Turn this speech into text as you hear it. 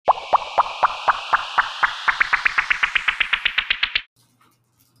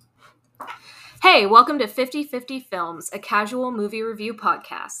Hey, welcome to 50/50 Films, a casual movie review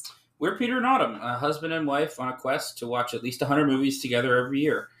podcast. We're Peter and Autumn, a husband and wife on a quest to watch at least 100 movies together every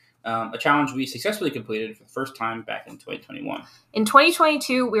year. A challenge we successfully completed for the first time back in 2021. In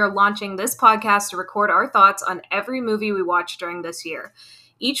 2022, we are launching this podcast to record our thoughts on every movie we watched during this year.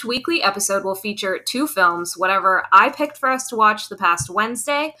 Each weekly episode will feature two films, whatever I picked for us to watch the past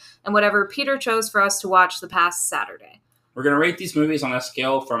Wednesday, and whatever Peter chose for us to watch the past Saturday. We're going to rate these movies on a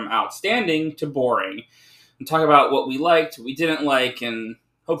scale from outstanding to boring, and talk about what we liked, what we didn't like, and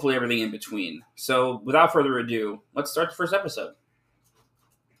hopefully everything in between. So, without further ado, let's start the first episode.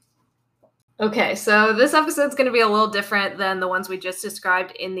 Okay, so this episode's going to be a little different than the ones we just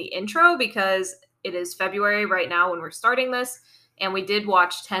described in the intro because it is February right now when we're starting this, and we did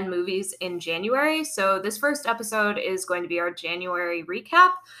watch 10 movies in January. So this first episode is going to be our January recap.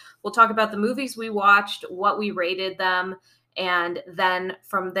 We'll talk about the movies we watched, what we rated them, and then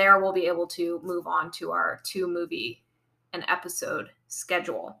from there we'll be able to move on to our 2-movie an episode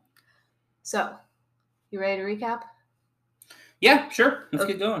schedule. So, you ready to recap? Yeah, sure. Let's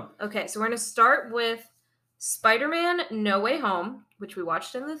get going. Okay, so we're going to start with Spider-Man No Way Home, which we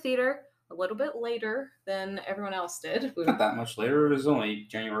watched in the theater a little bit later than everyone else did. Not that much later. It was only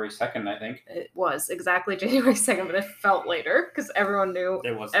January 2nd, I think. It was exactly January 2nd, but it felt later because everyone knew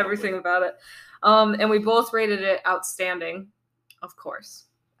everything about it. And we both rated it outstanding, of course.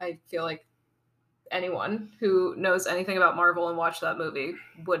 I feel like anyone who knows anything about Marvel and watched that movie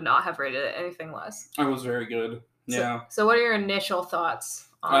would not have rated it anything less. It was very good. Yeah. So what are your initial thoughts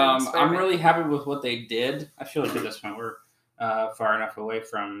on Spider-Man? I'm really happy with what they did. I feel like at this point we're far enough away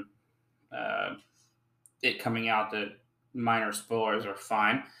from it coming out that minor spoilers are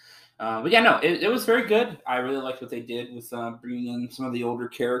fine. But yeah, no, it was very good. I really liked what they did with bringing in some of the older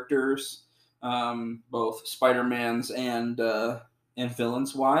characters, both Spider-Man's and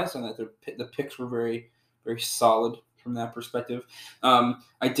villains wise, and that the picks were very, very solid from that perspective.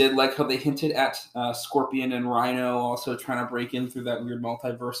 I did like how they hinted at Scorpion and Rhino also trying to break in through that weird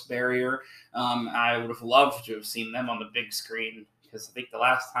multiverse barrier. I would have loved to have seen them on the big screen because I think the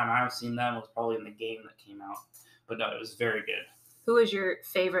last time I've seen them was probably in the game that came out. But no, it was very good. Who is your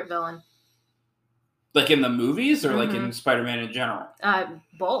favorite villain? Like in the movies or like in Spider-Man in general?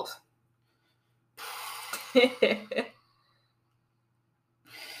 Both.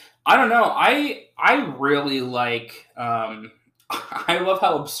 I don't know. I really like. I love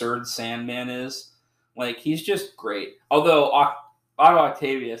how absurd Sandman is. Like he's just great. Although Otto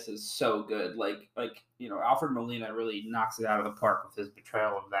Octavius is so good. Like Alfred Molina really knocks it out of the park with his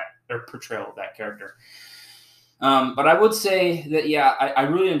portrayal of that character. But I would say that I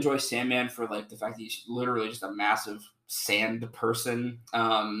really enjoy Sandman for like the fact that he's literally just a massive sand person.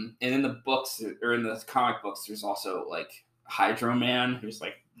 And in the books or in the comic books, there's also like Hydro Man, who's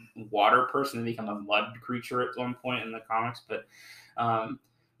like water person and become a mud creature at one point in the comics. But I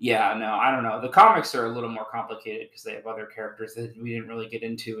don't know. The comics are a little more complicated because they have other characters that we didn't really get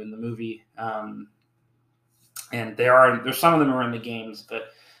into in the movie. And there's some of them are in the games,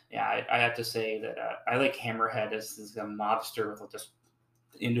 but yeah, I have to say that I like Hammerhead as a mobster with just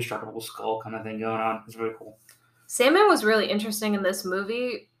indestructible skull kind of thing going on. It's really cool. Sandman was really interesting in this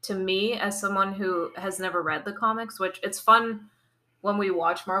movie to me as someone who has never read the comics, which it's fun when we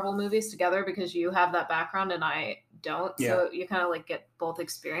watch Marvel movies together because you have that background and I don't. Yeah. So you kind of like get both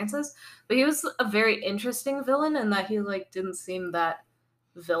experiences. But he was a very interesting villain in that he like didn't seem that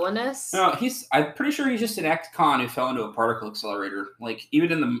villainous. No, I'm pretty sure he's just an ex-con who fell into a particle accelerator. Like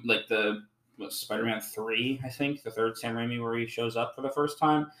even in the Spider-Man 3, I think, the third Sam Raimi where he shows up for the first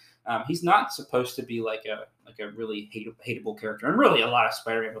time. He's not supposed to be like a really hateable character. And really a lot of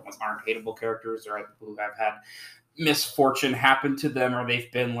Spider-Man villains aren't hateable characters. There are people who have had misfortune happen to them or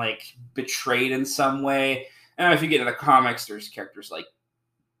they've been like betrayed in some way. And if you get into the comics, there's characters like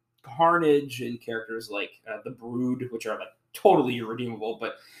Carnage and characters like the Brood, which are like totally irredeemable.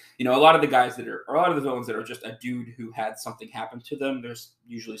 But a lot of the villains that are just a dude who had something happen to them, there's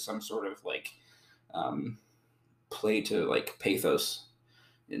usually some sort of like play to like pathos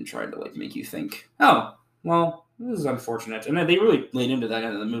in trying to like make you think, oh, well, this is unfortunate. And then they really laid into that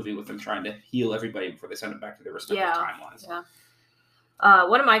end of the movie with them trying to heal everybody before they send it back to their respective timelines. Yeah.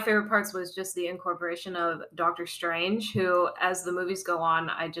 One of my favorite parts was just the incorporation of Doctor Strange, who, as the movies go on,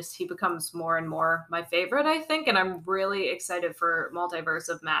 he becomes more and more my favorite, I think. And I'm really excited for Multiverse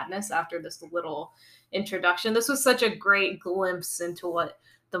of Madness after this little introduction. This was such a great glimpse into what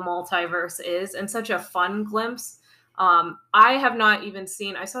the multiverse is and such a fun glimpse. I have not even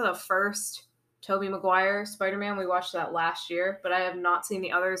I saw the first Tobey Maguire Spider-Man. We watched that last year, but I have not seen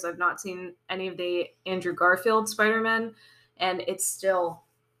the others. I've not seen any of the Andrew Garfield Spider-Man, and it's still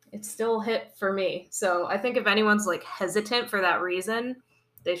it still hit for me. So I think if anyone's like hesitant for that reason,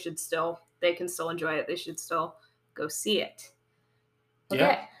 they can still enjoy it. They should still go see it. Okay,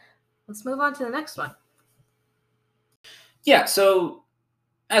 Yeah. let's move on to the next one. Yeah, so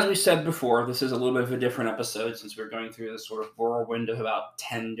as we said before, this is a little bit of a different episode since we're going through this sort of whirlwind of about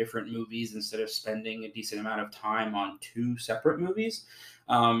 10 different movies instead of spending a decent amount of time on 2 separate movies.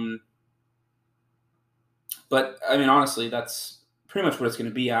 But, I mean, honestly, that's pretty much what it's going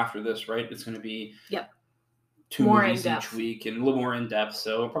to be after this, right? It's going to be 2 More movies in-depth. each week and a little more in-depth.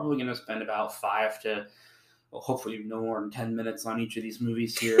 So we're probably going to spend about 5 to, well, hopefully no more than 10 minutes on each of these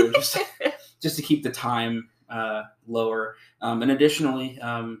movies here, just to keep the time lower. And additionally,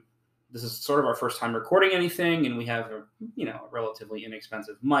 this is sort of our first time recording anything, and we have a relatively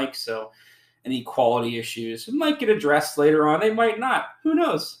inexpensive mic, so any quality issues might get addressed later on. They might not. Who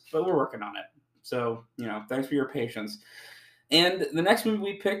knows? But we're working on it. So, thanks for your patience. And the next movie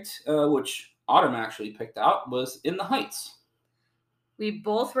we picked, which Autumn actually picked out, was In the Heights. We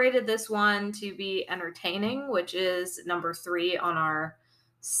both rated this one to be entertaining, which is number 3 on our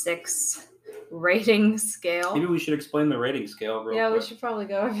 6 rating scale. Maybe we should explain the rating scale real quick. We should probably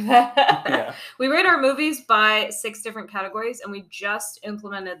go over that. Yeah. We rate our movies by 6 different categories, and we just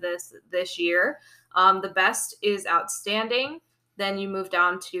implemented this year. The best is outstanding. Then you move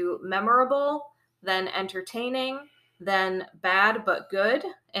down to memorable, then entertaining, then bad but good.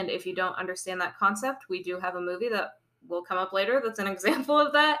 And if you don't understand that concept, we do have a movie that will come up later that's an example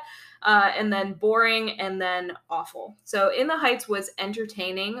of that. And then boring, and then awful. So In the Heights was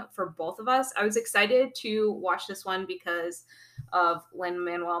entertaining for both of us. I was excited to watch this one because of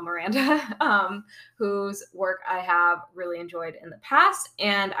Lin-Manuel Miranda, whose work I have really enjoyed in the past.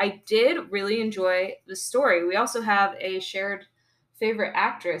 And I did really enjoy the story. We also have a shared favorite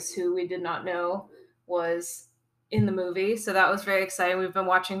actress who we did not know was in the movie, so that was very exciting. We've been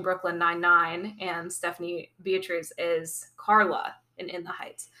watching Brooklyn Nine-Nine, and Stephanie Beatriz is Carla in The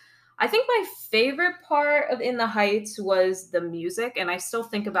Heights. I think my favorite part of In the Heights was the music, and I still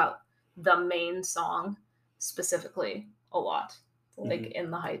think about the main song specifically a lot. Like In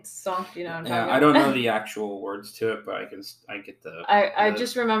the Heights song, do you know what I'm talking about? I don't know the actual words to it, but I get the... I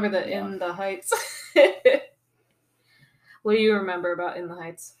just remember In the Heights. What do you remember about In the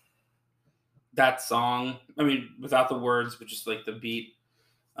Heights? That song, I mean, without the words, but just like the beat.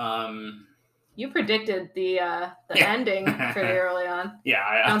 You predicted the ending pretty early on.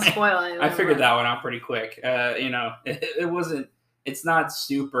 Yeah, don't spoil anything. I figured that one out pretty quick. It wasn't. It's not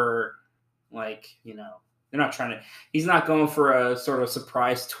super like they're not trying to. He's not going for a sort of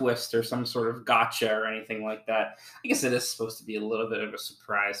surprise twist or some sort of gotcha or anything like that. I guess it is supposed to be a little bit of a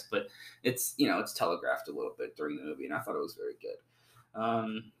surprise, but it's it's telegraphed a little bit during the movie, and I thought it was very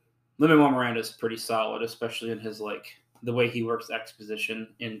good. Lin-Manuel Miranda is pretty solid, especially in his the way he works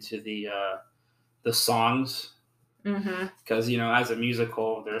exposition into the songs. Because as a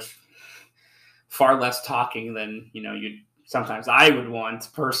musical, there's far less talking than sometimes I would want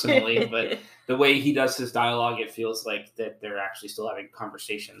personally. But the way he does his dialogue, it feels like that they're actually still having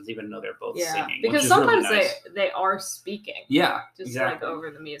conversations, even though they're both singing. Because which is sometimes really nice. they are speaking. Yeah, just exactly.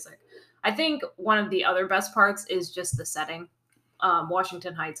 over the music. I think one of the other best parts is just the setting.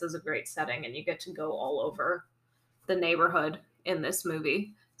 Washington Heights is a great setting, and you get to go all over the neighborhood in this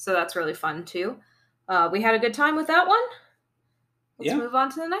movie. So that's really fun, too. We had a good time with that one. Let's move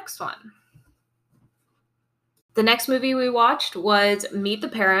on to the next one. The next movie we watched was Meet the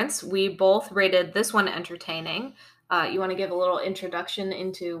Parents. We both rated this one entertaining. You want to give a little introduction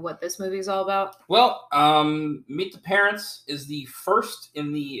into what this movie is all about? Well, Meet the Parents is the first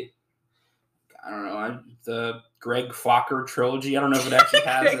in the the Greg Fokker trilogy. I don't know if it actually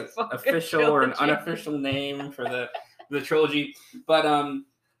has an official or an unofficial name for the trilogy, but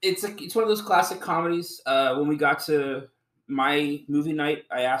it's one of those classic comedies. When we got to my movie night,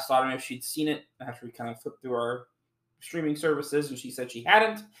 I asked Autumn if she'd seen it after we kind of flipped through our streaming services, and she said she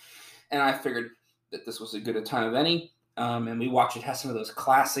hadn't, and I figured that this was as good a time of any. And we watched it. Has some of those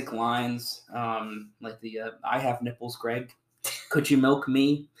classic lines, like the "I have nipples, Greg. Could you milk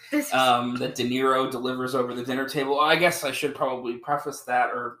me?" That De Niro delivers over the dinner table. I guess I should probably preface that,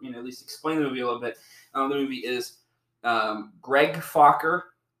 or at least explain the movie a little bit. The movie is Greg Fokker,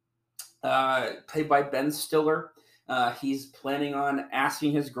 played by Ben Stiller. He's planning on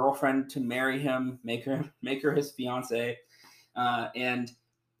asking his girlfriend to marry him, make her his fiance, and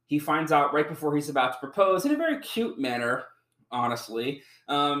he finds out right before he's about to propose, in a very cute manner, honestly,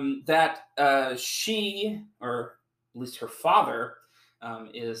 that she, or at least her father,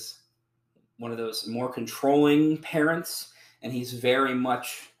 is one of those more controlling parents, and he's very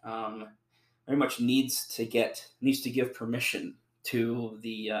much needs to give permission to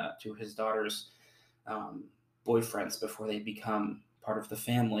his daughter's boyfriends before they become part of the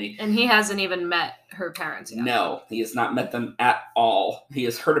family. And he hasn't even met her parents yet. No, he has not met them at all. He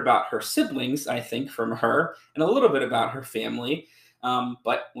has heard about her siblings, I think, from her, and a little bit about her family.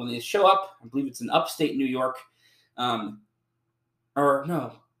 But when they show up, I believe it's in upstate New York.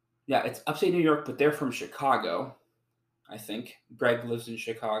 It's upstate New York, but they're from Chicago, I think. Greg lives in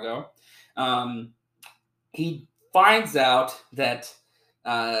Chicago. He finds out that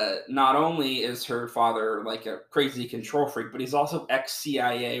not only is her father like a crazy control freak, but he's also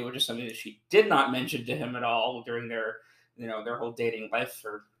ex-CIA, which is something that she did not mention to him at all during their whole dating life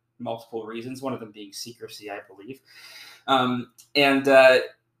for multiple reasons. One of them being secrecy, I believe. And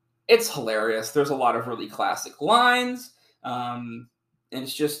it's hilarious. There's a lot of really classic lines. And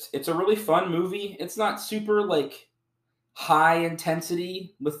it's a really fun movie. It's not super like high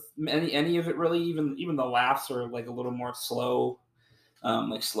intensity with any of it really. Even the laughs are like a little more slow.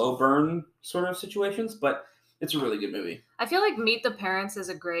 Like slow burn sort of situations, but it's a really good movie. I feel like Meet the Parents is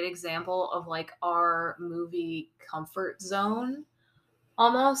a great example of like our movie comfort zone.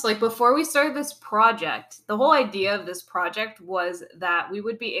 Almost like before we started this project, the whole idea of this project was that we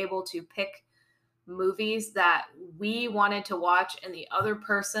would be able to pick movies that we wanted to watch and the other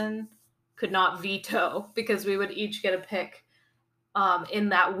person could not veto, because we would each get a pick in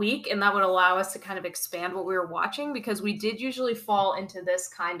that week, and that would allow us to kind of expand what we were watching, because we did usually fall into this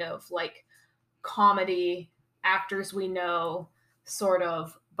kind of like comedy, actors we know sort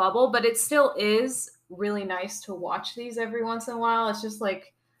of bubble, but it still is really nice to watch these every once in a while. It's just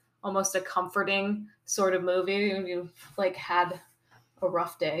like almost a comforting sort of movie when you've like had a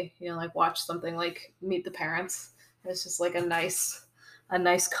rough day, like watch something like Meet the Parents. It's just like a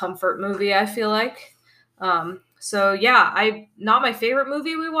nice comfort movie, I feel like. So yeah, not my favorite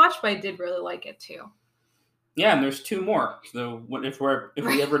movie we watched, but I did really like it too. Yeah, and there's two more. So if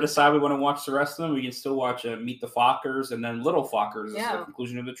we ever decide we want to watch the rest of them, we can still watch Meet the Fockers and then Little Fockers as the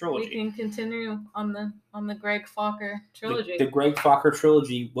conclusion of the trilogy. We can continue on the Greg Focker trilogy. The Greg Focker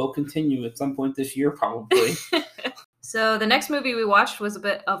trilogy will continue at some point this year, probably. So the next movie we watched was a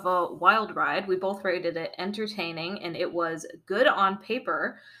bit of a wild ride. We both rated it entertaining, and it was Good on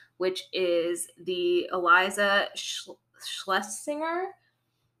Paper, which is the Eliza Schlesinger.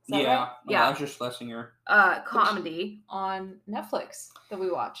 Right? Eliza Schlesinger. Comedy on Netflix that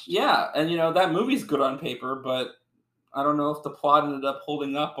we watched. Yeah, and that movie's good on paper, but I don't know if the plot ended up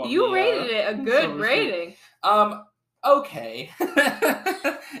holding up on You rated it a good rating. Okay.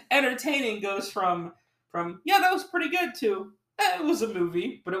 Entertaining goes from that was pretty good to it was a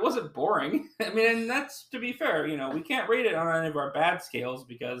movie, but it wasn't boring. I mean, and that's, to be fair, we can't rate it on any of our bad scales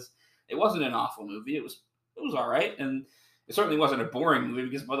because it wasn't an awful movie. It was all right, and it certainly wasn't a boring movie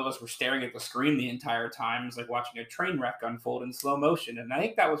because both of us were staring at the screen the entire time. It was like watching a train wreck unfold in slow motion, and I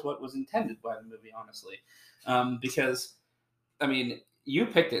think that was what was intended by the movie, honestly. Because, I mean, you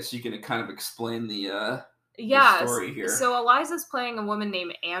picked it, so you can kind of explain the story here. So Eliza's playing a woman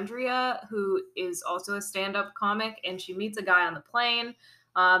named Andrea, who is also a stand-up comic, and she meets a guy on the plane,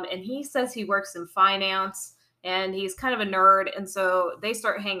 and he says he works in finance, and he's kind of a nerd, and so they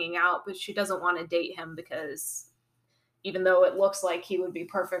start hanging out, but she doesn't want to date him because even though it looks like he would be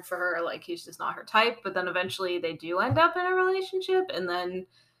perfect for her, like he's just not her type. But then eventually they do end up in a relationship, and then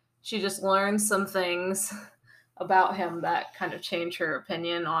she just learns some things about him that kind of change her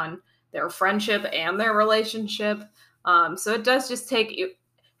opinion on their friendship and their relationship. So it does just take you,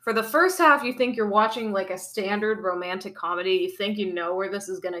 for the first half, you think you're watching like a standard romantic comedy. You think you know where this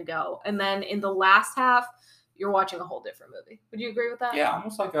is going to go. And then in the last half, you're watching a whole different movie. Would you agree with that? Yeah,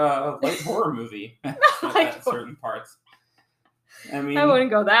 almost like a light horror movie at certain parts. I mean, I wouldn't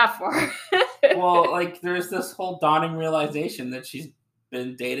go that far. Well, like there's this whole dawning realization that she's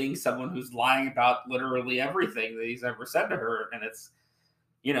been dating someone who's lying about literally everything that he's ever said to her, and it's,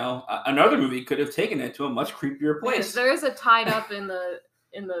 another movie could have taken it to a much creepier place. Yes, there is a tied up in the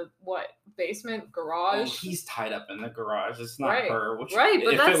basement garage. Oh, he's tied up in the garage. It's not her. Which,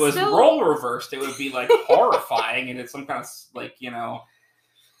 but if it was role reversed, it would be like horrifying, and it's some kind of like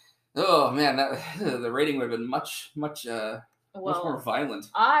oh man, the rating would have been much more violent.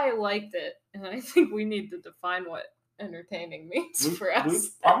 I liked it, and I think we need to define what entertaining means for us. We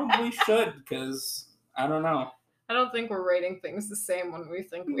probably should, because I don't know. I don't think we're rating things the same when we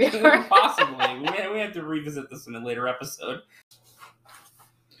think we are. Possibly. We have to revisit this in a later episode.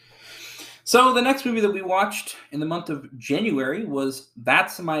 So the next movie that we watched in the month of January was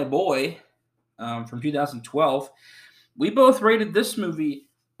That's My Boy from 2012. We both rated this movie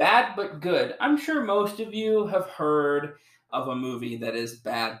bad but good. I'm sure most of you have heard of a movie that is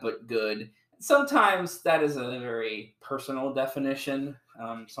bad but good. sometimes that is a very personal definition.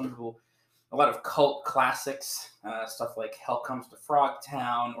 Some people, a lot of cult classics, stuff like Hell Comes to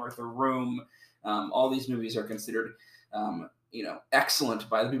Frogtown or The Room. All these movies are considered, excellent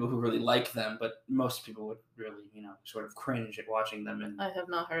by the people who really like them, but most people would really, sort of cringe at watching them. And I have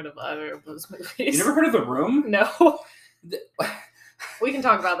not heard of either of those movies. You never heard of The Room? No. We can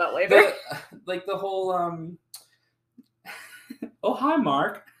talk about that later. The whole, oh, hi,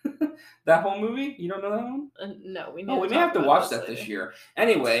 Mark. That whole movie? You don't know that one? No, we may have to watch that this year.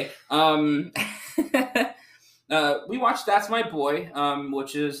 Anyway, we watched That's My Boy,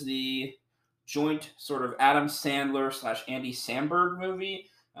 which is the joint sort of Adam Sandler / Andy Samberg movie.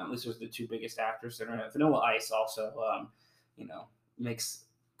 At least those are the two biggest actors that are in it. Vanilla Ice also, makes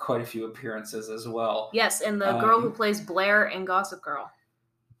quite a few appearances as well. Yes, and the girl who plays Blair in Gossip Girl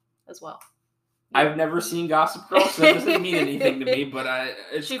as well. I've never seen Gossip Girl, so that doesn't mean anything to me, but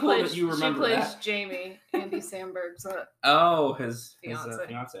it's cool that you remember that. She plays Jamie, Andy Samberg's his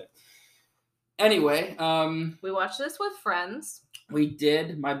fiance. Anyway, we watched this with friends. We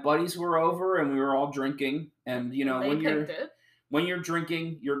did. My buddies were over, and we were all drinking. And when you're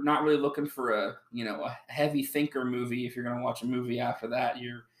drinking, you're not really looking for a heavy thinker movie. If you're going to watch a movie after that,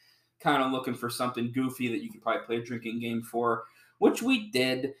 you're kind of looking for something goofy that you could probably play a drinking game for, which we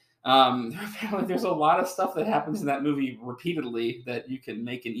did. Apparently there's a lot of stuff that happens in that movie repeatedly that you can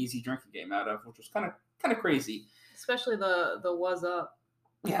make an easy drinking game out of, which was kind of crazy. Especially the "What's up."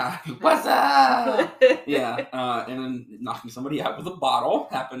 Yeah, what's up? Yeah, and then knocking somebody out with a bottle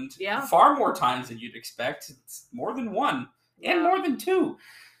happened far more times than you'd expect. It's more than one and more than two.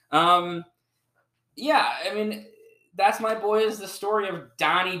 I mean, That's My Boy is the story of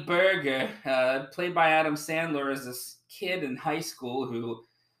Donnie Berger, played by Adam Sandler, as this kid in high school who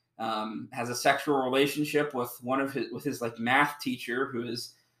has a sexual relationship with his like math teacher, who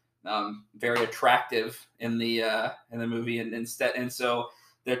is very attractive in the movie, and so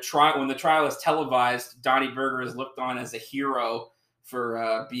when the trial is televised, Donnie Berger is looked on as a hero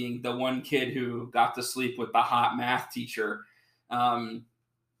for being the one kid who got to sleep with the hot math teacher, and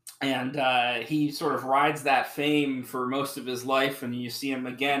he sort of rides that fame for most of his life, and you see him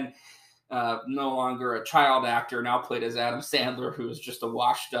again. No longer a child actor, now played as Adam Sandler, who is just a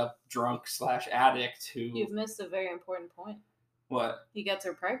washed-up drunk / addict who... You've missed a very important point. What? He gets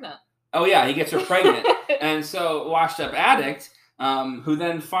her pregnant. Oh, yeah, he gets her pregnant. And so, washed-up addict, who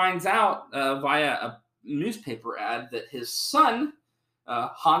then finds out via a newspaper ad that his son,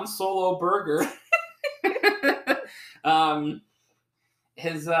 Han Solo Berger,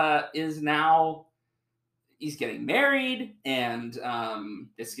 is now... He's getting married, and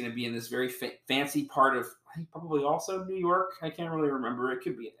it's going to be in this very fancy part of, I think, probably also New York. I can't really remember. It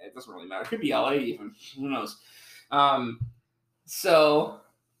doesn't really matter. It could be LA even. Who knows? So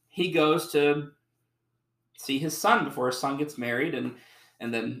he goes to see his son before his son gets married, and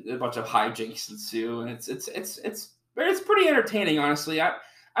then a bunch of hijinks ensue, and it's pretty entertaining, honestly.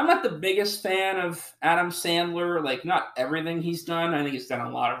 I'm not the biggest fan of Adam Sandler. Like, not everything he's done. I think he's done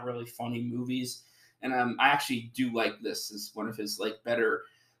a lot of really funny movies. And I actually do like this as one of his like better,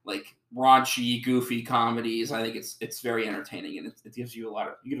 like raunchy, goofy comedies. I think it's very entertaining, and it gives you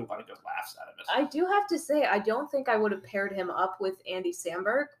you get a lot of good laughs out of it. I do have to say, I don't think I would have paired him up with Andy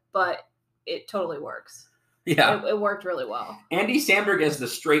Samberg, but it totally works. Yeah, it worked really well. Andy Samberg as the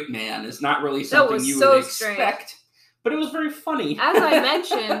straight man is not really something you would expect, strange. But it was very funny. As I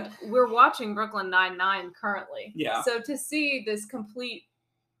mentioned, we're watching Brooklyn Nine-Nine currently. Yeah. So to see this complete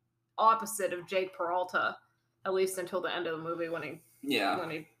opposite of Jake Peralta, at least until the end of the movie when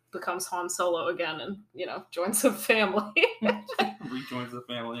he becomes Han Solo again and joins the family. Rejoins the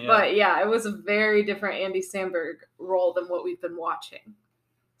family. Yeah. But yeah, it was a very different Andy Samberg role than what we've been watching.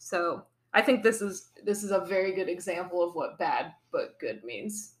 So I think this is a very good example of what bad but good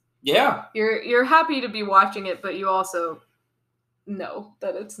means. Yeah, you're happy to be watching it, but you also know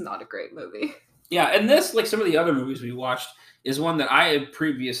that it's not a great movie. Yeah, and this, like some of the other movies we watched, is one that I had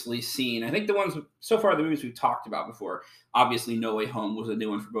previously seen. I think the movies we've talked about before, obviously No Way Home was a new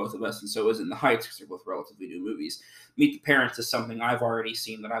one for both of us, and so was In the Heights, because they're both relatively new movies. Meet the Parents is something I've already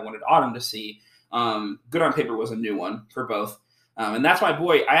seen that I wanted Autumn to see. Good on Paper was a new one for both. And That's My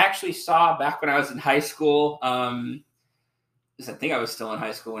Boy, I actually saw back when I was in high school. I think I was still in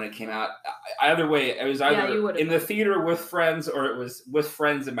high school when it came out. Either way, it was either in the theater with friends, or it was with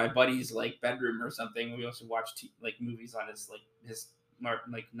friends in my buddy's like bedroom or something. We also watched like movies on his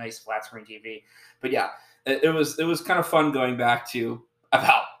nice flat screen TV. But yeah, it was kind of fun going back to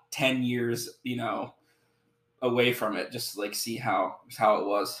about 10 years, away from it, just to like see how it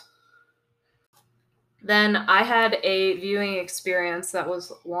was. Then I had a viewing experience that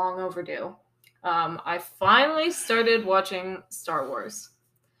was long overdue. I finally started watching Star Wars,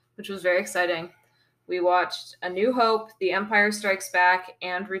 which was very exciting. We watched A New Hope, The Empire Strikes Back,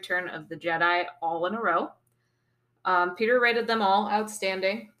 and Return of the Jedi all in a row. Peter rated them all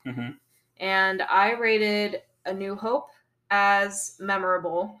outstanding, Mm-hmm. and I rated A New Hope as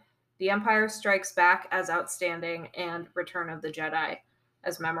memorable, The Empire Strikes Back as outstanding, and Return of the Jedi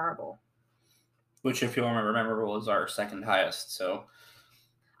as memorable. Which, if you'll remember, memorable is our second highest. So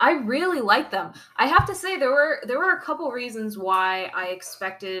I really like them. I have to say there were a couple reasons why I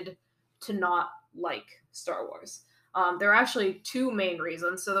expected to not like Star Wars. There are actually two main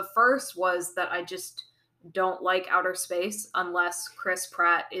reasons. So the first was that I just don't like outer space unless Chris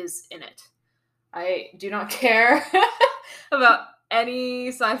Pratt is in it. I do not care about any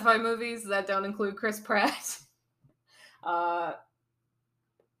sci-fi movies that don't include Chris Pratt.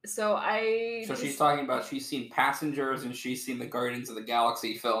 So she's talking about she's seen Passengers and she's seen the Guardians of the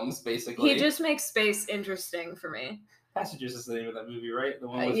Galaxy films, basically. He just makes space interesting for me. Passengers is the name of that movie, right? The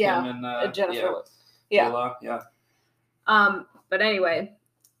one with yeah, him and Jennifer. Yeah. But anyway,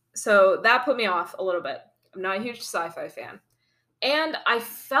 so that put me off a little bit. I'm not a huge sci-fi fan. And I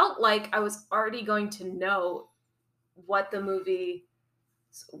felt like I was already going to know what the movie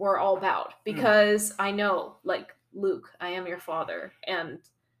were all about because I know, like, Luke, I am your father, and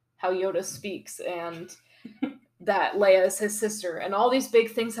how Yoda speaks, and that Leia is his sister, and all these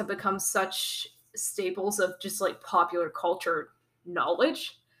big things have become such staples of just like popular culture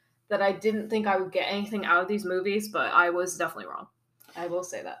knowledge that I didn't think I would get anything out of these movies, but I was definitely wrong. I will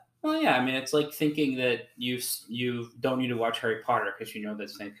say that. Well, yeah, I mean, it's like thinking that you don't need to watch Harry Potter because you know that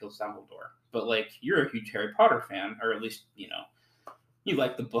Snape kills Dumbledore. But, like, you're a huge Harry Potter fan, or at least, you know, you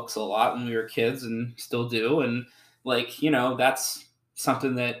liked the books a lot when we were kids and still do. And, like, you know, that's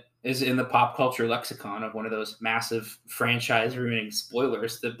something that is in the pop culture lexicon of one of those massive franchise ruining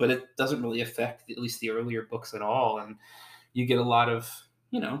spoilers, but it doesn't really affect at least the earlier books at all. And you get a lot of,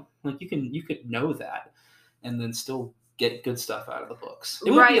 you know, like you could know that and then still get good stuff out of the books.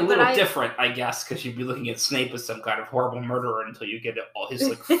 It would be a little different, I guess, because you'd be looking at Snape as some kind of horrible murderer until you get all his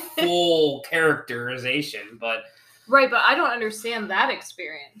like full characterization. But right, but I don't understand that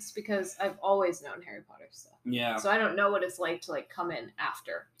experience because I've always known Harry Potter stuff. Yeah. So I don't know what it's like to like come in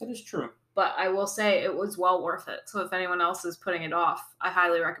after. That is true. But I will say it was well worth it. So if anyone else is putting it off, I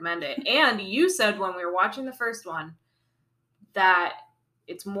highly recommend it. And you said when we were watching the first one that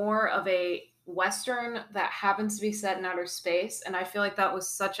it's more of a Western that happens to be set in outer space. And I feel like that was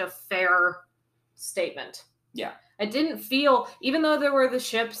such a fair statement. Yeah. I didn't feel, even though there were the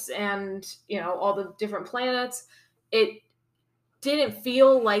ships and, you know, all the different planets, it didn't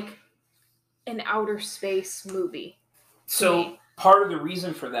feel like an outer space movie. So part of the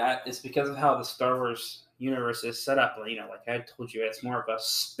reason for that is because of how the Star Wars universe is set up. You know, like I told you, it's more of a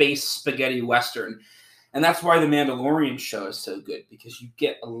space spaghetti Western. And that's why the Mandalorian show is so good, because you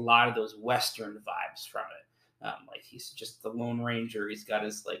get a lot of those Western vibes from it. Like he's just the Lone Ranger. He's got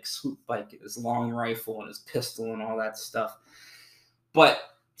his like swoop bike and his long rifle and his pistol and all that stuff. But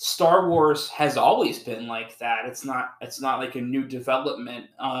Star Wars has always been like that. It's not like a new development.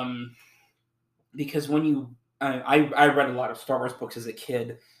 Because when I read a lot of Star Wars books as a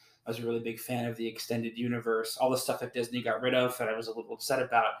kid. I was a really big fan of the extended universe, all the stuff that Disney got rid of that I was a little upset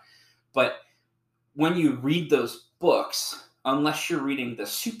about. But when you read those books, unless you're reading the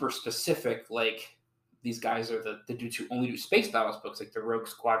super specific, like these guys are the dudes who only do space battles books, like the Rogue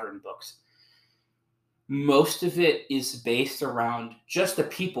Squadron books, most of it is based around just the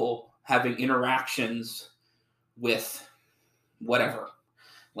people having interactions with whatever.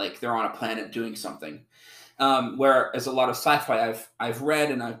 Like they're on a planet doing something. Whereas a lot of sci-fi I've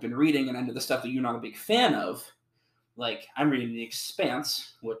read and I've been reading, and I know the stuff that you're not a big fan of, like I'm reading The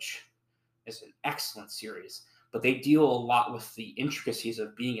Expanse, which is an excellent series, but they deal a lot with the intricacies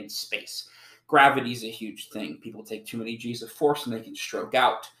of being in space. Gravity is a huge thing. People take too many G's of force and they can stroke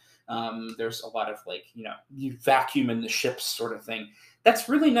out. There's a lot of like, you know, you vacuum in the ships sort of thing. That's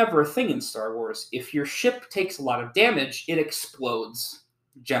really never a thing in Star Wars. If your ship takes a lot of damage, it explodes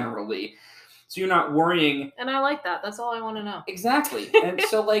generally. So you're not worrying. And I like that. That's all I want to know. Exactly. And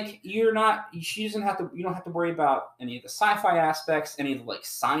so like you don't have to worry about any of the sci-fi aspects, any of the like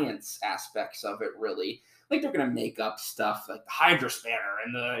science aspects of it really. Like they're gonna make up stuff like the Hydra spanner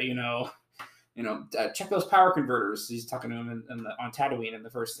and the check those power converters. He's talking to him on Tatooine in the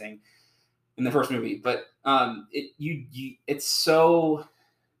first movie. But it's so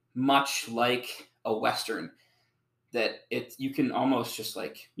much like a Western that you can almost just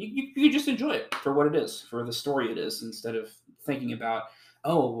like you just enjoy it for what it is, for the story it is, instead of thinking about,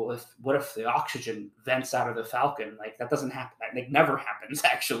 oh, well, what if the oxygen vents out of the Falcon? Like that doesn't happen. That like never happens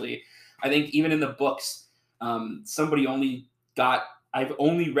actually. I think even in the books, somebody only got. I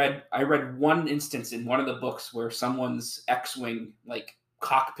read one instance in one of the books where someone's X-wing like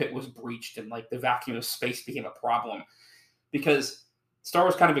cockpit was breached and like the vacuum of space became a problem because Star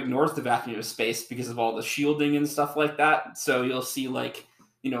Wars kind of ignores the vacuum of space because of all the shielding and stuff like that. So you'll see like,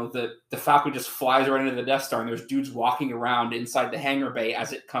 the Falcon just flies right into the Death Star and there's dudes walking around inside the hangar bay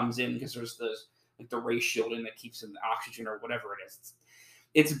as it comes in because there's the ray shielding that keeps in the oxygen or whatever it is.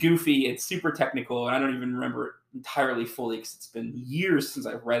 It's goofy, it's super technical, and I don't even remember it entirely fully because it's been years since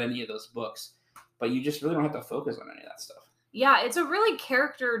I've read any of those books. But you just really don't have to focus on any of that stuff. Yeah, it's a really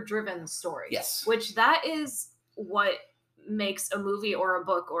character-driven story. Yes. Which that is what makes a movie or a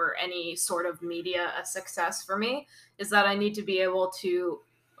book or any sort of media a success for me, is that I need to be able to,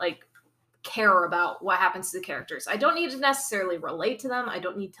 like, care about what happens to the characters. I don't need to necessarily relate to them. I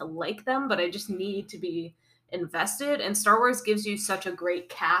don't need to like them, but I just need to be invested. And Star Wars gives you such a great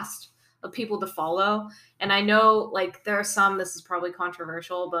cast of people to follow. And I know, like, there are some, this is probably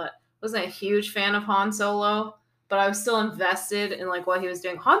controversial, but I wasn't a huge fan of Han Solo, but I was still invested in, like, what he was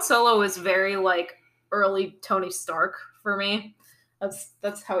doing. Han Solo was very, like, early Tony Stark for me.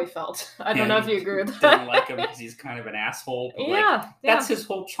 That's how he felt. I don't know if you agree with that. Didn't like him because he's kind of an asshole. But that's his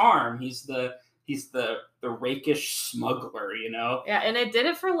whole charm. He's the rakish smuggler, Yeah, and it did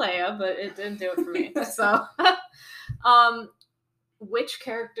it for Leia, but it didn't do it for me. So, which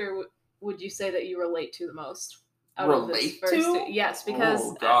character would you say that you relate to the most? Yes, because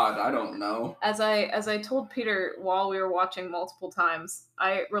oh god, I don't know. As I told Peter while we were watching multiple times,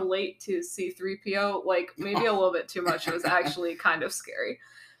 I relate to C-3PO like maybe a little bit too much. It was actually kind of scary.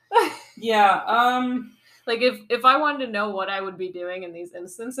 Yeah, like if I wanted to know what I would be doing in these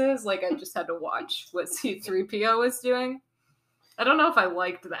instances, like I just had to watch what C-3PO was doing. I don't know if I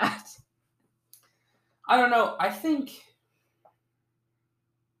liked that. I don't know.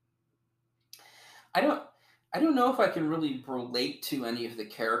 I don't know if I can really relate to any of the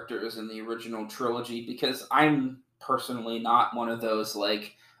characters in the original trilogy because I'm personally not one of those,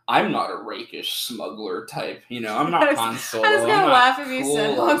 like, I'm not a rakish smuggler type, I'm not Han Solo. I was going to laugh if you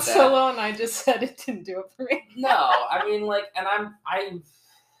said Han Solo and I just said it didn't do it for me. No, I mean, like, and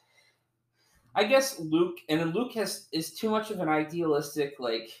I guess Luke is too much of an idealistic,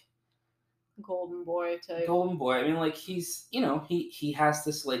 like, golden boy type. Golden boy. I mean, like, he's, he has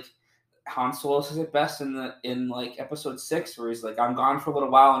this, like, Han Solo says it best in like episode 6 where he's like, I'm gone for a little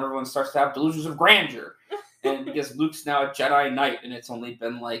while and everyone starts to have delusions of grandeur. And because Luke's now a Jedi Knight and it's only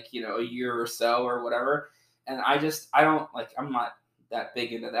been like, a year or so or whatever. And I'm not that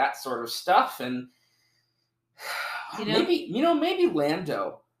big into that sort of stuff. And maybe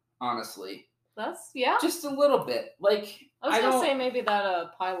Lando, honestly. Yeah. Just a little bit. Like, I was going to say maybe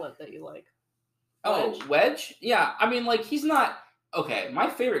that pilot that you like. Wedge? Oh, Wedge? Yeah. I mean, like, he's not... Okay, my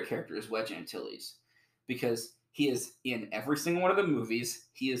favorite character is Wedge Antilles because he is in every single one of the movies.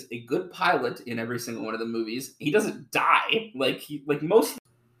 He is a good pilot in every single one of the movies. He doesn't die like most.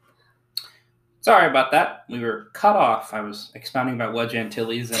 Sorry about that. We were cut off. I was expounding about Wedge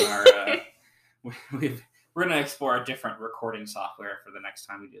Antilles and our. We're going to explore a different recording software for the next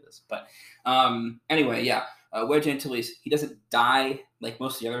time we do this. But anyway, yeah, Wedge Antilles. He doesn't die like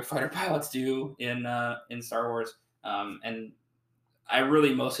most of the other fighter pilots do in Star Wars, and I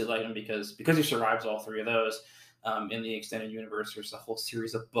really mostly like him because he survives all three of those. In the extended universe, there's a whole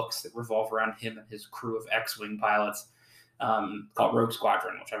series of books that revolve around him and his crew of X-Wing pilots called Rogue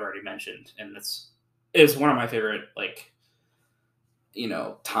Squadron, which I've already mentioned. And it's one of my favorite, like,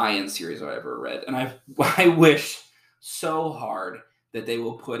 tie-in series I've ever read. And I wish so hard that they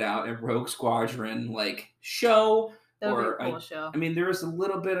will put out a Rogue Squadron, like, show. That would be a cool show. I mean, there was a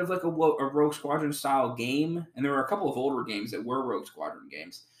little bit of like a Rogue Squadron style game, and there were a couple of older games that were Rogue Squadron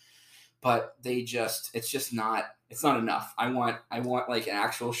games, but it's not enough. I want like an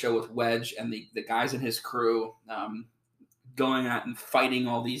actual show with Wedge and the guys in his crew going out and fighting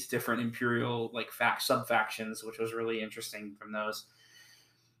all these different Imperial like sub factions, which was really interesting from those.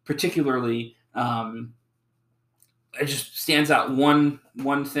 Particularly, it just stands out one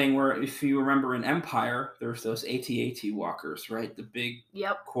thing where, if you remember in Empire, there's those AT-AT walkers, right? The big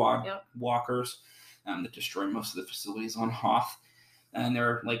quad walkers that destroy most of the facilities on Hoth. And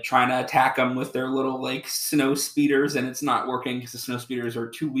they're like trying to attack them with their little like snow speeders, and it's not working because the snow speeders are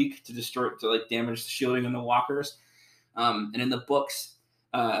too weak to damage the shielding on the walkers. And in the books,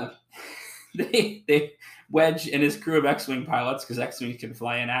 they Wedge and his crew of X-Wing pilots, because X-Wings can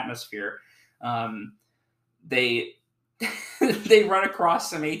fly in atmosphere, they run across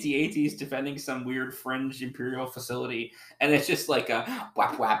some AT-ATs defending some weird fringe Imperial facility, and it's just like a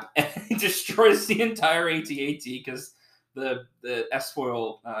whap whap, and it destroys the entire AT-AT because the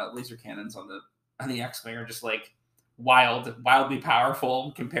S-foil laser cannons on the X-wing are just like wildly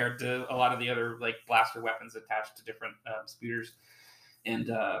powerful compared to a lot of the other like blaster weapons attached to different speeders and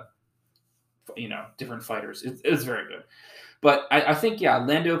different fighters. It was very good. But I think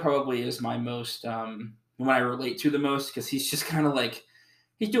Lando probably is my most when I relate to the most, because he's just kind of like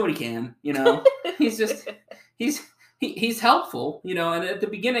he's doing what he can, he's just he's helpful, and at the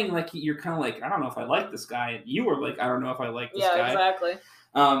beginning, like, you're kind of like, I don't know if I like this guy, and you were like, I don't know if I like this guy. Yeah, exactly.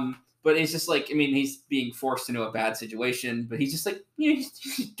 But it's just like, I mean, he's being forced into a bad situation, but he's just like, he's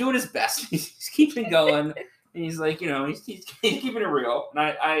doing his best. He's keeping going, and he's like, he's keeping it real,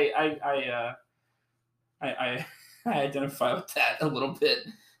 and I identify with that a little bit.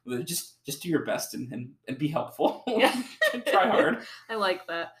 Just do your best and be helpful. Yeah. Try hard. I like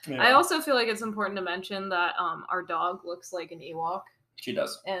that. Yeah. I also feel like it's important to mention that our dog looks like an Ewok. She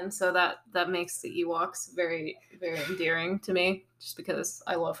does. And so that makes the Ewoks very, very endearing to me, just because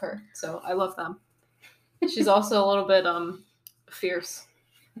I love her. So I love them. She's also a little bit fierce.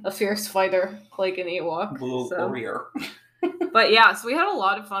 A fierce fighter, like an Ewok. A little warrior. But yeah, so we had a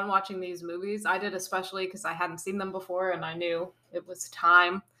lot of fun watching these movies. I did, especially because I hadn't seen them before and I knew it was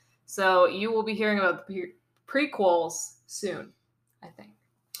time. So you will be hearing about the prequels soon, I think.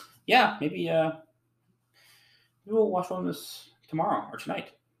 Yeah, maybe we'll watch one this tomorrow or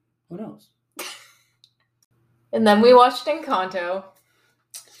tonight. Who knows? And then we watched Encanto,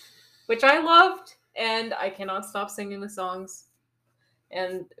 which I loved, and I cannot stop singing the songs.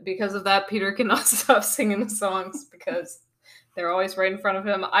 And because of that, Peter cannot stop singing the songs because they're always right in front of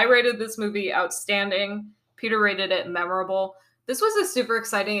him. I rated this movie outstanding. Peter rated it memorable. This was a super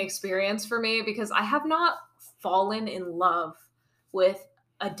exciting experience for me because I have not fallen in love with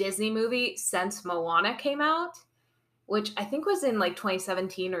a Disney movie since Moana came out, which I think was in like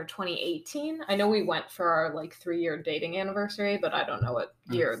 2017 or 2018. I know we went for our like 3-year dating anniversary, but I don't know what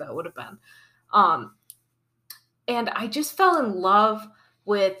year that would have been. And I just fell in love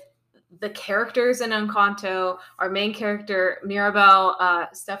with the characters in Encanto. Our main character, Mirabel,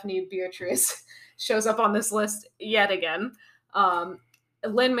 Stephanie Beatriz, shows up on this list yet again.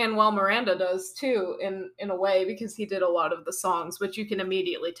 Lin-Manuel Miranda does too, in a way, because he did a lot of the songs, which you can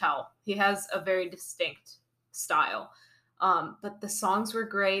immediately tell. He has a very distinct style. But the songs were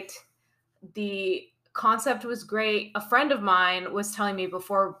great. The concept was great. A friend of mine was telling me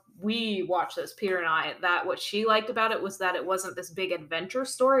before we watched this, Peter and I, that what she liked about it was that it wasn't this big adventure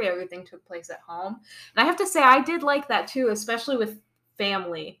story. Everything took place at home. And I have to say, I did like that too, especially with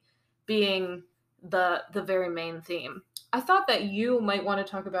family being the very main theme. I thought that you might want to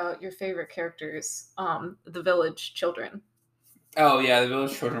talk about your favorite characters, the village children. Oh yeah, the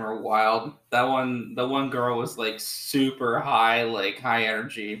village children were wild. The one girl was like super high, like high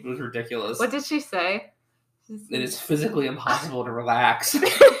energy. It was ridiculous. What did she say? It is physically impossible to relax.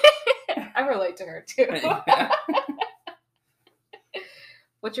 I relate to her too.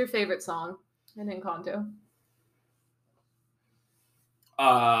 What's your favorite song in Encanto?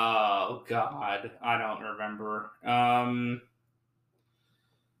 Oh God, I don't remember.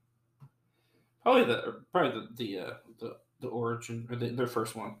 Probably the origin, or their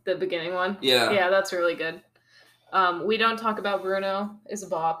first one. The beginning one? Yeah. Yeah, that's really good. We Don't Talk About Bruno is a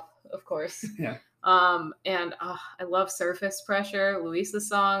bop, of course. Yeah. And I love Surface Pressure, Luisa's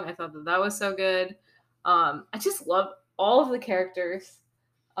song. I thought that was so good. I just love all of the characters.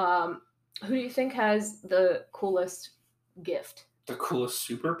 Who do you think has the coolest gift? The coolest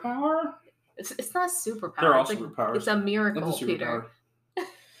superpower? It's not a superpower. They're all superpowers. It's a miracle, Peter.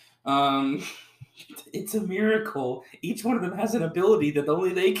 It's a miracle. Each one of them has an ability that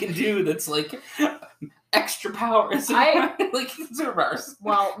only they can do. That's like extra power. It's like superpowers.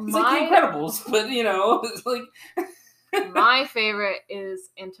 Well, it's like the Incredibles, but it's like my favorite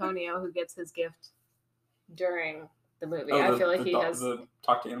is Antonio, who gets his gift during the movie. I feel like he has the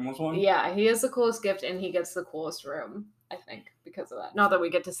talk to animals one. Yeah, he has the coolest gift, and he gets the coolest room. I think because of that. Not that we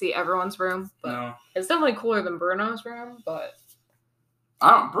get to see everyone's room, but It's definitely cooler than Bruno's room. But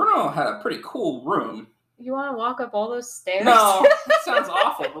Bruno had a pretty cool room. You want to walk up all those stairs? No, that sounds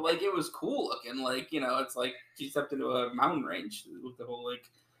awful. But like, it was cool looking. Like, it's like you stepped into a mountain range with the whole like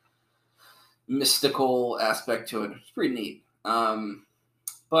mystical aspect to it. It's pretty neat.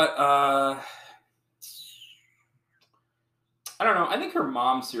 But I don't know. I think her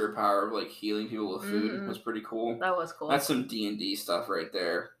mom's superpower of like healing people with food was pretty cool. That was cool. That's some D&D stuff right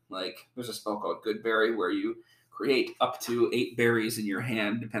there. Like, there's a spell called Good Berry where you create up to 8 berries in your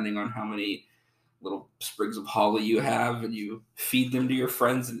hand, depending on how many little sprigs of holly you have, and you feed them to your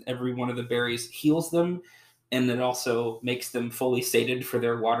friends, and every one of the berries heals them, and it also makes them fully sated for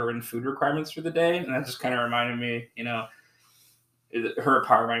their water and food requirements for the day. And that just kind of reminded me, her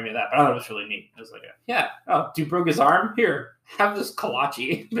power reminded me of that, but I thought it was really neat. I was like, dude broke his arm. Here, have this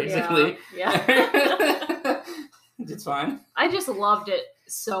kolache, basically. Yeah. It's fine. I just loved it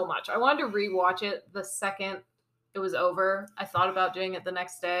so much. I wanted to rewatch it the second it was over. I thought about doing it the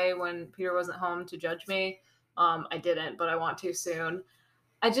next day when Peter wasn't home to judge me. I didn't, but I want to soon.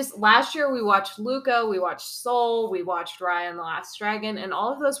 Last year we watched Luca, we watched Soul, we watched Raya and the Last Dragon, and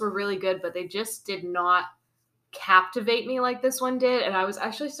all of those were really good, but they just did not captivate me like this one did. And I was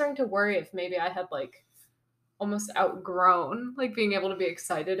actually starting to worry if maybe I had like almost outgrown like being able to be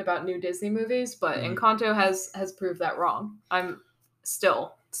excited about new Disney movies, but Encanto has proved that wrong. I'm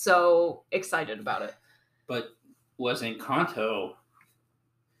still so excited about it. But was Encanto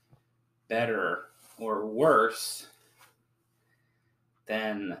better or worse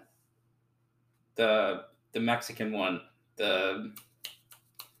than the Mexican one?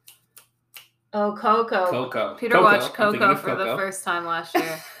 Coco. Peter watched Coco for the first time last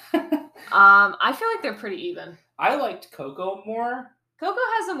year. I feel like they're pretty even. I liked Coco more. Coco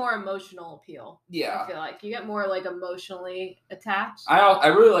has a more emotional appeal. Yeah. I feel like you get more like emotionally attached. I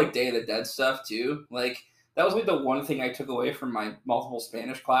really like Day of the Dead stuff too. Like that was like the one thing I took away from my multiple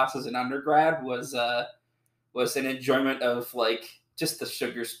Spanish classes in undergrad was an enjoyment of like just the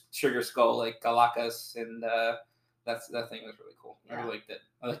sugar skull like Galacas, and that thing was really cool. Yeah. I really liked it.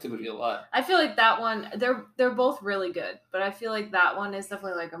 I liked the movie a lot. I feel like that one, they're both really good, but I feel like that one is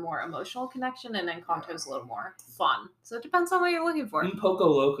definitely like a more emotional connection, and Encanto is a little more fun. So it depends on what you're looking for. Un Poco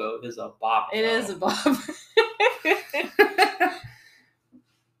Loco is a bop. It is a bop.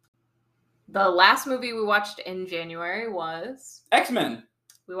 The last movie we watched in January was X-Men.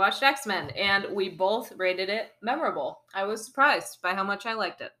 We watched X-Men, and we both rated it memorable. I was surprised by how much I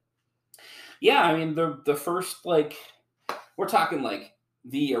liked it. Yeah, I mean, the first, like, we're talking, like,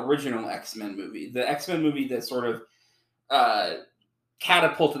 the original X-Men movie. The X-Men movie that sort of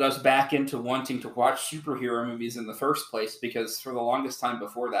catapulted us back into wanting to watch superhero movies in the first place, because for the longest time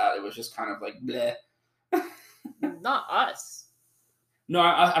before that, it was just kind of like, bleh. Not us. No,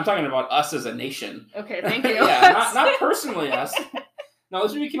 I'm talking about us as a nation. Okay, thank you. Yeah, not personally us. No,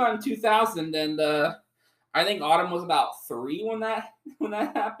 this movie came out in 2000, and I think Autumn was about 3 when that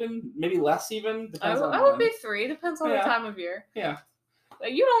happened. Maybe less even. I would be 3. Depends on the time of year. Yeah.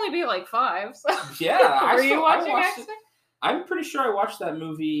 You'd only be like 5. So. Yeah. Were you watching X-Men? I'm pretty sure I watched that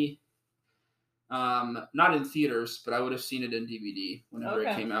movie, not in theaters, but I would have seen it in DVD whenever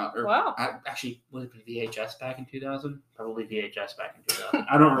it came out. Or wow. Actually, would it be VHS back in 2000? Probably VHS back in 2000.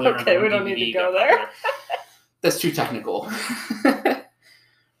 I don't really remember. Okay, we don't need to go there. That's too technical.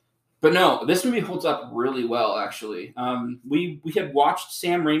 But no, this movie holds up really well, actually. We had watched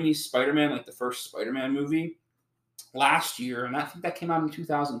Sam Raimi's Spider-Man, like the first Spider-Man movie, last year, and I think that came out in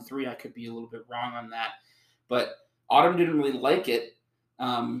 2003. I could be a little bit wrong on that. But Autumn didn't really like it,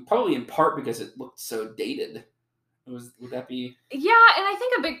 probably in part because it looked so dated. Would that be? Yeah, and I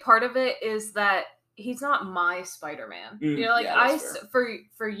think a big part of it is that he's not my Spider-Man. You know, like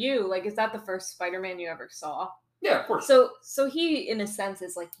for you, like, is that the first Spider-Man you ever saw? Yeah, of course. So he, in a sense,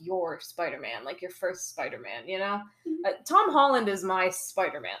 is like your Spider-Man, like your first Spider-Man, you know? Tom Holland is my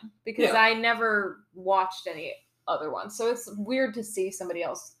Spider-Man because I never watched any other ones. So it's weird to see somebody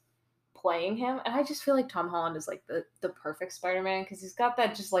else playing him. And I just feel like Tom Holland is like the perfect Spider-Man because he's got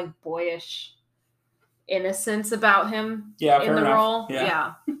that just like boyish innocence about him in the role.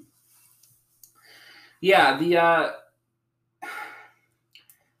 Yeah. Yeah,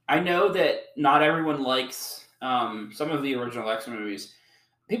 I know that not everyone likes some of the original X-Men movies.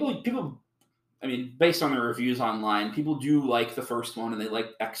 People, I mean, based on the reviews online, people do like the first one and they like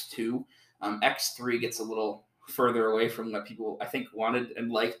X2. X3 gets a little further away from what people, I think, wanted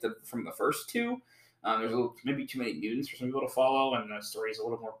and liked from the first two. There's maybe too many mutants for some people to follow, and the story is a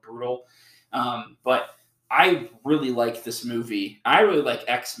little more brutal. But I really like this movie. I really like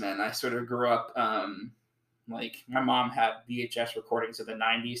X-Men. I sort of grew up, like, my mom had VHS recordings of the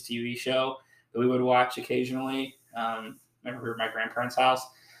 90s TV show that we would watch occasionally. Remember, we were at my grandparents' house.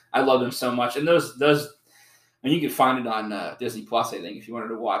 I love them so much. And those, and you can find it on Disney Plus, I think, if you wanted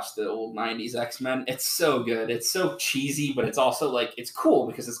to watch the old 90s X-Men. It's so good. It's so cheesy, but it's also, like, it's cool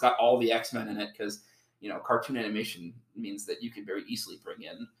because it's got all the X-Men in it because, you know, cartoon animation means that you can very easily bring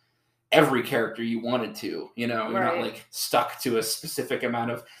in every character you wanted to, you know, you're not like stuck to a specific amount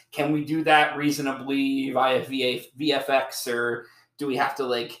of, can we do that reasonably via VFX, or do we have to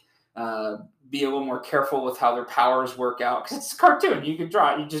like be a little more careful with how their powers work out? Because it's a cartoon, you can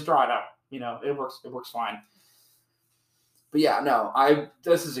draw it, you just draw it out, you know, it works fine. But yeah, no,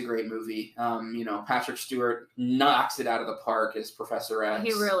 this is a great movie. Patrick Stewart knocks it out of the park as Professor X.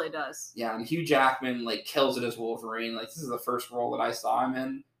 He really does. Yeah, and Hugh Jackman kills it as Wolverine. This is the first role that I saw him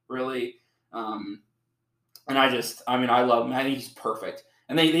in, really. And I love him. I think he's perfect.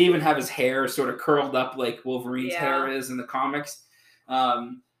 And they even have his hair sort of curled up like Wolverine's hair is in the comics.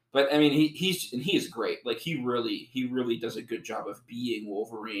 But he is great. He really does a good job of being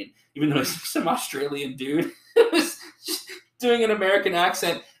Wolverine, even though he's some Australian dude doing an American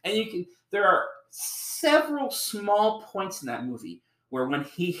accent. And there are several small points in that movie where when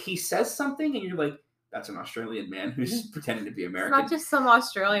he says something and you're like, that's an Australian man who's pretending to be American. It's not just some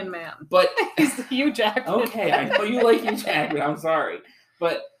Australian man. But he's Hugh Jackman. Okay, I know you like Hugh Jackman. I'm sorry.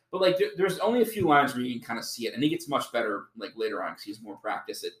 But there's only a few lines where you can kind of see it, and he gets much better later on because he's more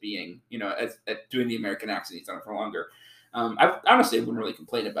practiced at being, at doing the American accent. He's done it for longer. I honestly wouldn't really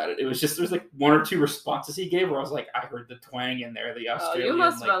complain about it. It was just there's one or two responses he gave where I was like, I heard the twang in there, the Australian. Oh, you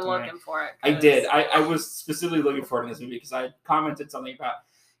must have been twang. looking for it. I did. I was specifically looking for it in this movie because I commented something about,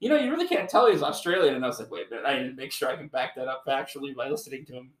 you really can't tell he's Australian, and I was like, wait a minute, I need to make sure I can back that up factually by listening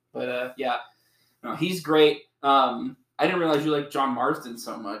to him. But yeah, no, he's great. I didn't realize you like John Marsden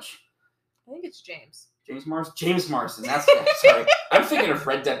so much. I think it's James. James Marsden. That's sorry. I'm thinking of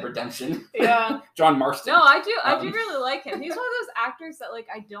Red Dead Redemption. Yeah. John Marsden. No, I do. I do really like him. He's one of those actors that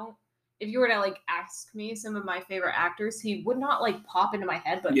I don't. If you were to ask me some of my favorite actors, he would not pop into my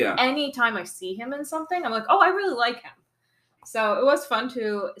head. But anytime I see him in something, I'm like, oh, I really like him. So it was fun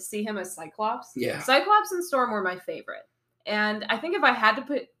to see him as Cyclops. Yeah. Cyclops and Storm were my favorite. And I think if I had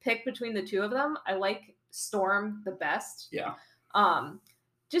to pick between the two of them, I like Storm the best. Yeah.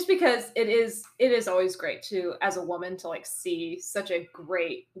 Just because it is always great to, as a woman, to see such a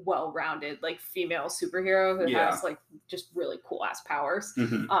great, well-rounded female superhero who has just really cool ass powers.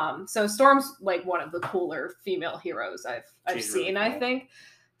 Mm-hmm. So Storm's one of the cooler female heroes I've seen, really cool. I think.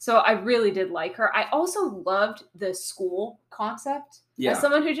 So I really did like her. I also loved the school concept. Yeah. As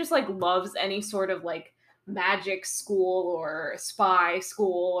someone who just loves any sort of magic school or spy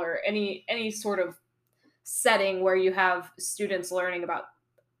school or any sort of setting where you have students learning about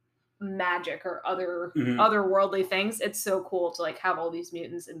magic or otherworldly things. It's so cool to have all these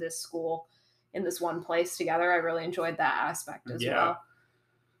mutants in this school in this one place together. I really enjoyed that aspect as well.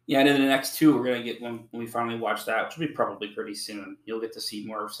 Yeah, and in the next two, we're going to get, when we finally watch that, which will be probably pretty soon, you'll get to see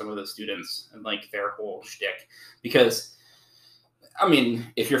more of some of the students and their whole shtick. Because,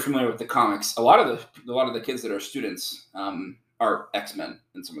 if you're familiar with the comics, a lot of the kids that are students are X-Men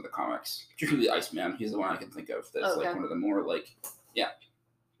in some of the comics. Particularly Iceman. He's the one I can think of that's one of the more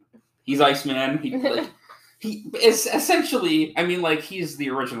he's Iceman. He is essentially, he's the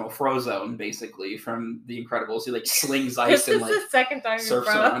original Frozone, basically, from The Incredibles. He slings ice and This is the second time you've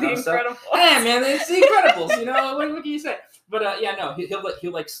brought up The Incredibles. Hey man, it's The Incredibles. What can you say? But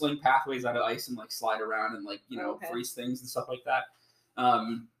he'll sling pathways out of ice and slide around and freeze things and stuff like that.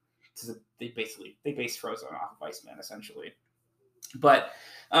 They base Frozone off of Iceman essentially. But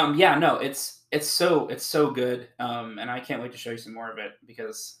it's so good. And I can't wait to show you some more of it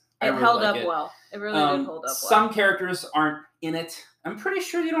because it really held up well. It really did hold up well. Some characters aren't in it. I'm pretty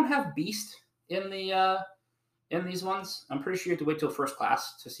sure you don't have Beast in these ones. I'm pretty sure you have to wait till first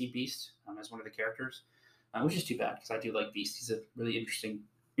class to see Beast as one of the characters, which is too bad because I do like Beast. He's a really interesting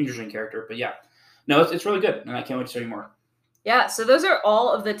character. But yeah, no, it's really good, and I can't wait to show you more. Yeah, so those are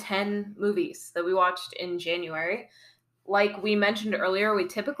all of the 10 movies that we watched in January. Like we mentioned earlier, we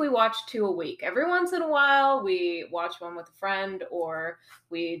typically watch 2 a week. Every once in a while, we watch one with a friend, or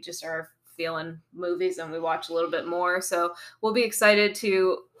we just are feeling movies and we watch a little bit more. So we'll be excited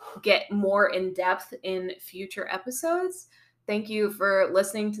to get more in depth in future episodes. Thank you for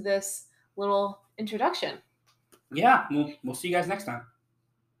listening to this little introduction. Yeah, we'll see you guys next time.